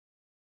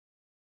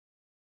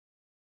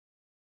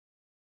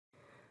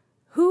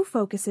Who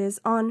focuses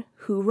on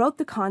who wrote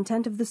the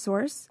content of the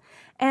source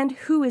and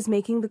who is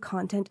making the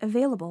content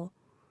available.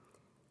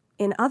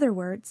 In other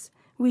words,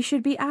 we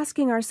should be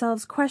asking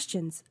ourselves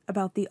questions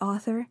about the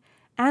author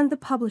and the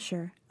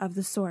publisher of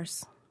the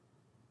source.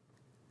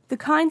 The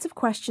kinds of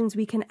questions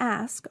we can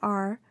ask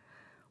are: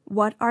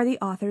 what are the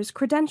author's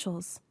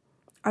credentials?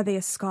 Are they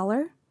a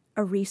scholar,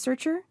 a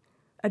researcher,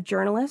 a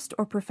journalist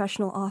or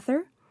professional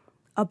author,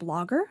 a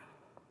blogger?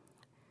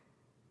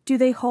 Do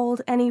they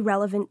hold any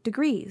relevant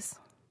degrees?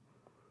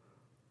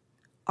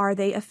 Are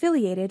they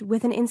affiliated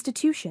with an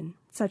institution,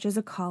 such as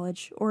a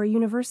college or a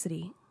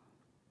university?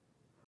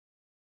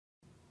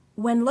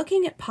 When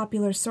looking at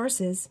popular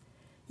sources,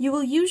 you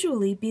will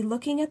usually be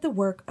looking at the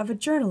work of a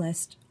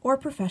journalist or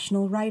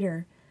professional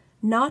writer,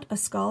 not a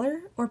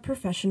scholar or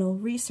professional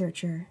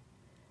researcher.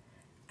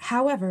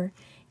 However,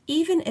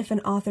 even if an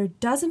author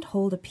doesn't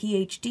hold a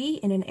PhD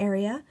in an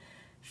area,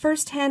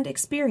 first-hand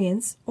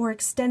experience or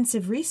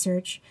extensive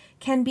research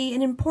can be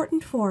an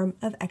important form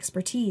of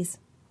expertise.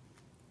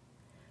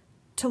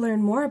 To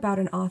learn more about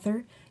an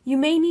author, you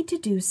may need to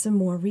do some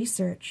more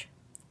research.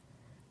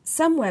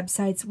 Some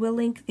websites will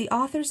link the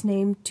author's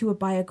name to a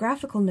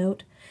biographical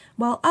note,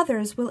 while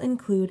others will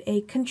include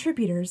a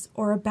contributors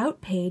or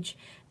about page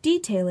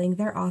detailing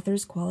their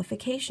author's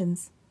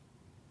qualifications.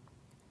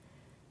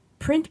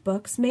 Print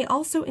books may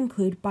also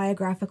include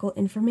biographical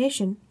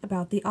information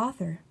about the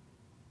author.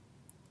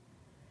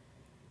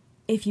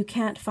 If you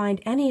can't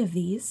find any of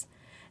these,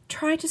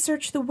 try to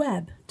search the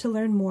web to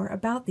learn more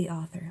about the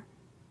author.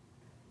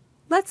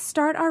 Let's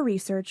start our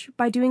research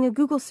by doing a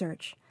Google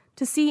search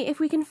to see if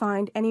we can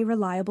find any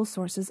reliable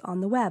sources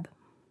on the web.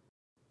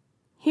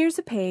 Here's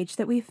a page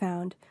that we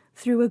found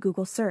through a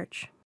Google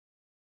search.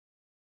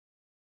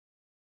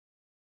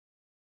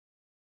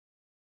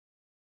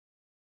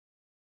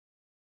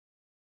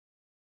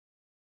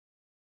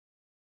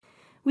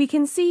 We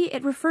can see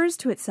it refers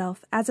to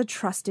itself as a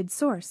trusted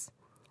source.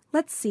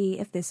 Let's see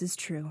if this is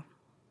true.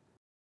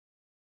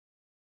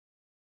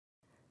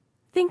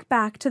 Think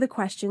back to the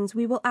questions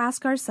we will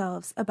ask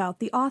ourselves about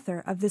the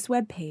author of this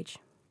web page.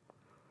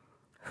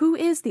 Who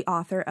is the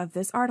author of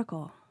this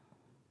article?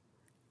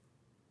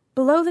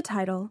 Below the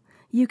title,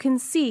 you can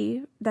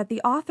see that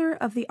the author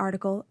of the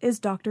article is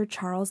Dr.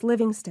 Charles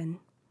Livingston.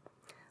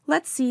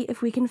 Let's see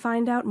if we can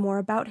find out more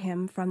about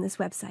him from this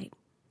website.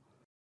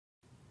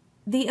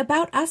 The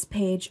About Us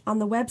page on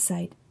the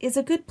website is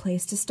a good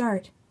place to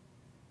start.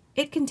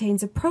 It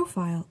contains a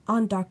profile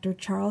on Dr.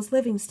 Charles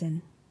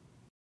Livingston.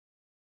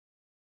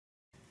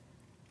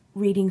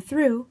 Reading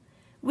through,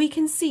 we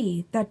can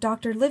see that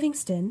Dr.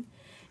 Livingston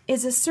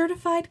is a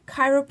certified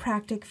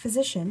chiropractic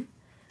physician,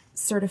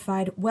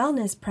 certified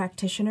wellness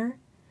practitioner,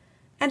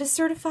 and a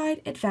certified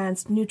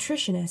advanced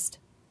nutritionist.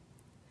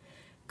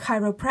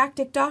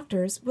 Chiropractic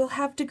doctors will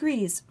have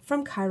degrees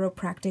from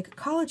chiropractic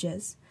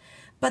colleges,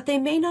 but they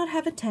may not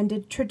have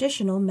attended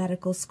traditional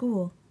medical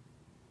school.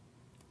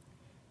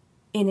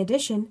 In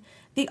addition,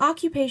 the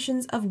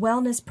occupations of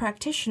wellness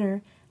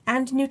practitioner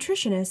and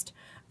nutritionist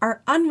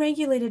are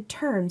unregulated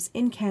terms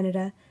in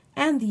Canada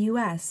and the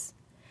U.S.,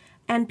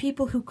 and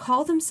people who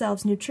call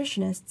themselves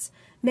nutritionists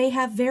may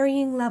have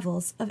varying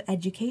levels of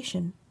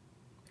education.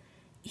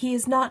 He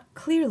is not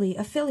clearly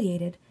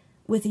affiliated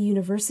with a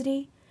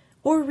university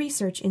or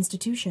research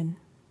institution.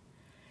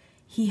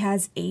 He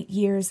has 8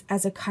 years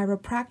as a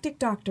chiropractic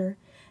doctor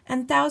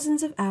and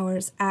thousands of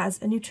hours as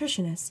a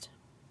nutritionist.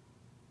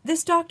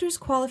 This doctor's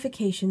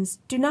qualifications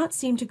do not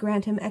seem to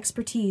grant him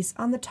expertise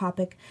on the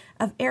topic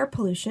of air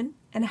pollution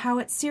and how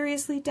it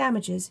seriously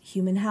damages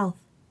human health.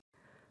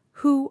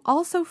 Who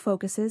also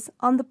focuses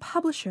on the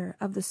publisher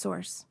of the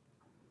source.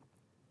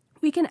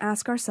 We can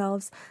ask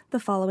ourselves the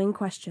following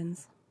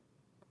questions.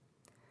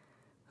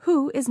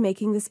 Who is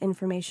making this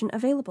information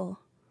available?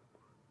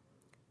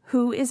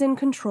 Who is in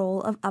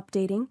control of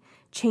updating,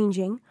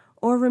 changing,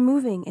 or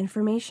removing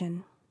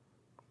information?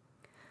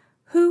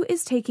 Who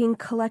is taking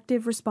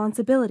collective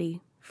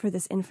responsibility for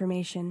this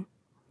information?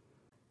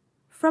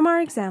 From our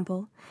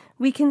example,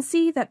 we can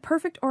see that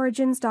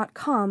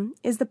PerfectOrigins.com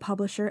is the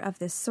publisher of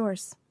this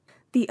source.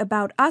 The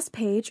About Us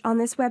page on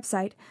this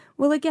website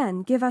will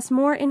again give us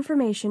more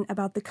information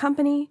about the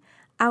company,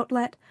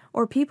 outlet,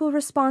 or people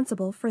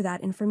responsible for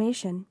that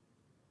information.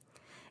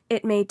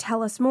 It may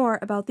tell us more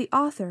about the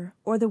author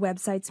or the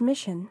website's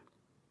mission.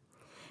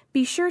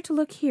 Be sure to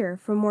look here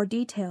for more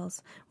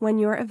details when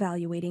you're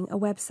evaluating a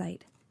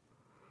website.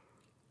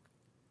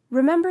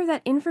 Remember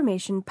that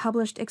information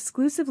published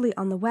exclusively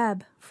on the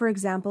web, for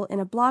example in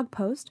a blog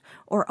post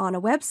or on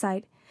a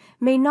website,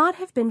 may not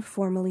have been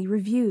formally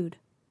reviewed.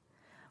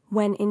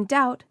 When in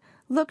doubt,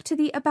 look to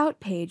the About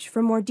page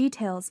for more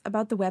details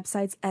about the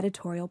website's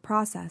editorial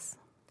process.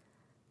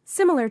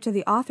 Similar to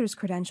the author's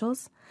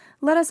credentials,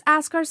 let us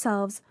ask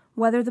ourselves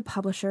whether the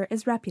publisher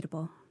is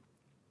reputable.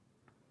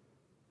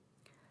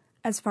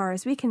 As far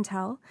as we can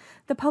tell,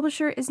 the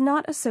publisher is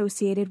not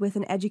associated with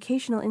an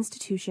educational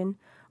institution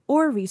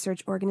or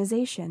research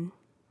organization.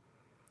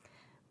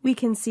 We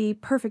can see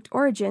Perfect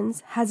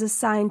Origins has a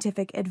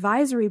scientific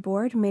advisory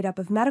board made up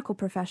of medical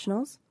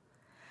professionals.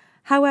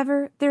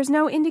 However, there's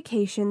no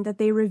indication that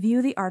they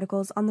review the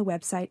articles on the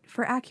website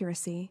for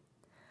accuracy.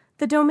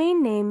 The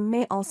domain name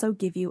may also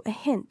give you a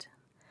hint.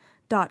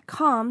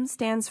 .com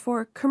stands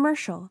for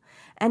commercial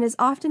and is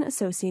often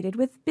associated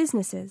with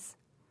businesses.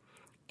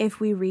 If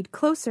we read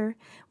closer,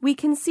 we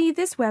can see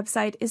this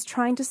website is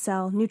trying to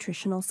sell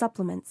nutritional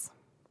supplements.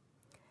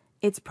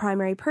 Its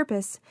primary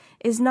purpose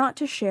is not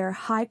to share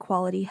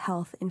high-quality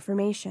health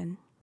information.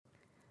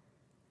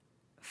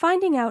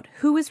 Finding out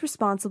who is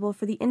responsible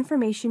for the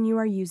information you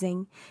are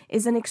using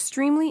is an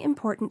extremely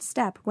important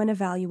step when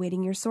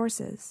evaluating your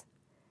sources.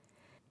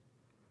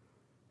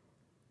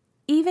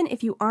 Even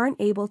if you aren't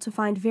able to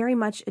find very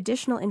much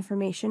additional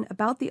information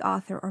about the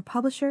author or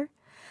publisher,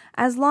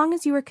 as long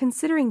as you are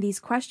considering these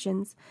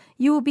questions,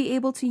 you will be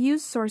able to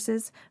use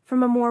sources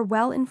from a more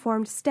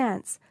well-informed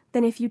stance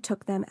than if you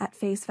took them at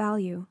face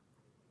value.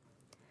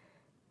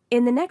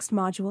 In the next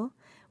module,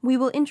 we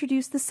will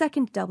introduce the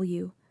second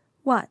W,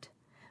 what,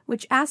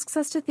 which asks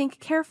us to think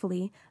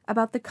carefully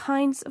about the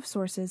kinds of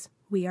sources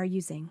we are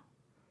using.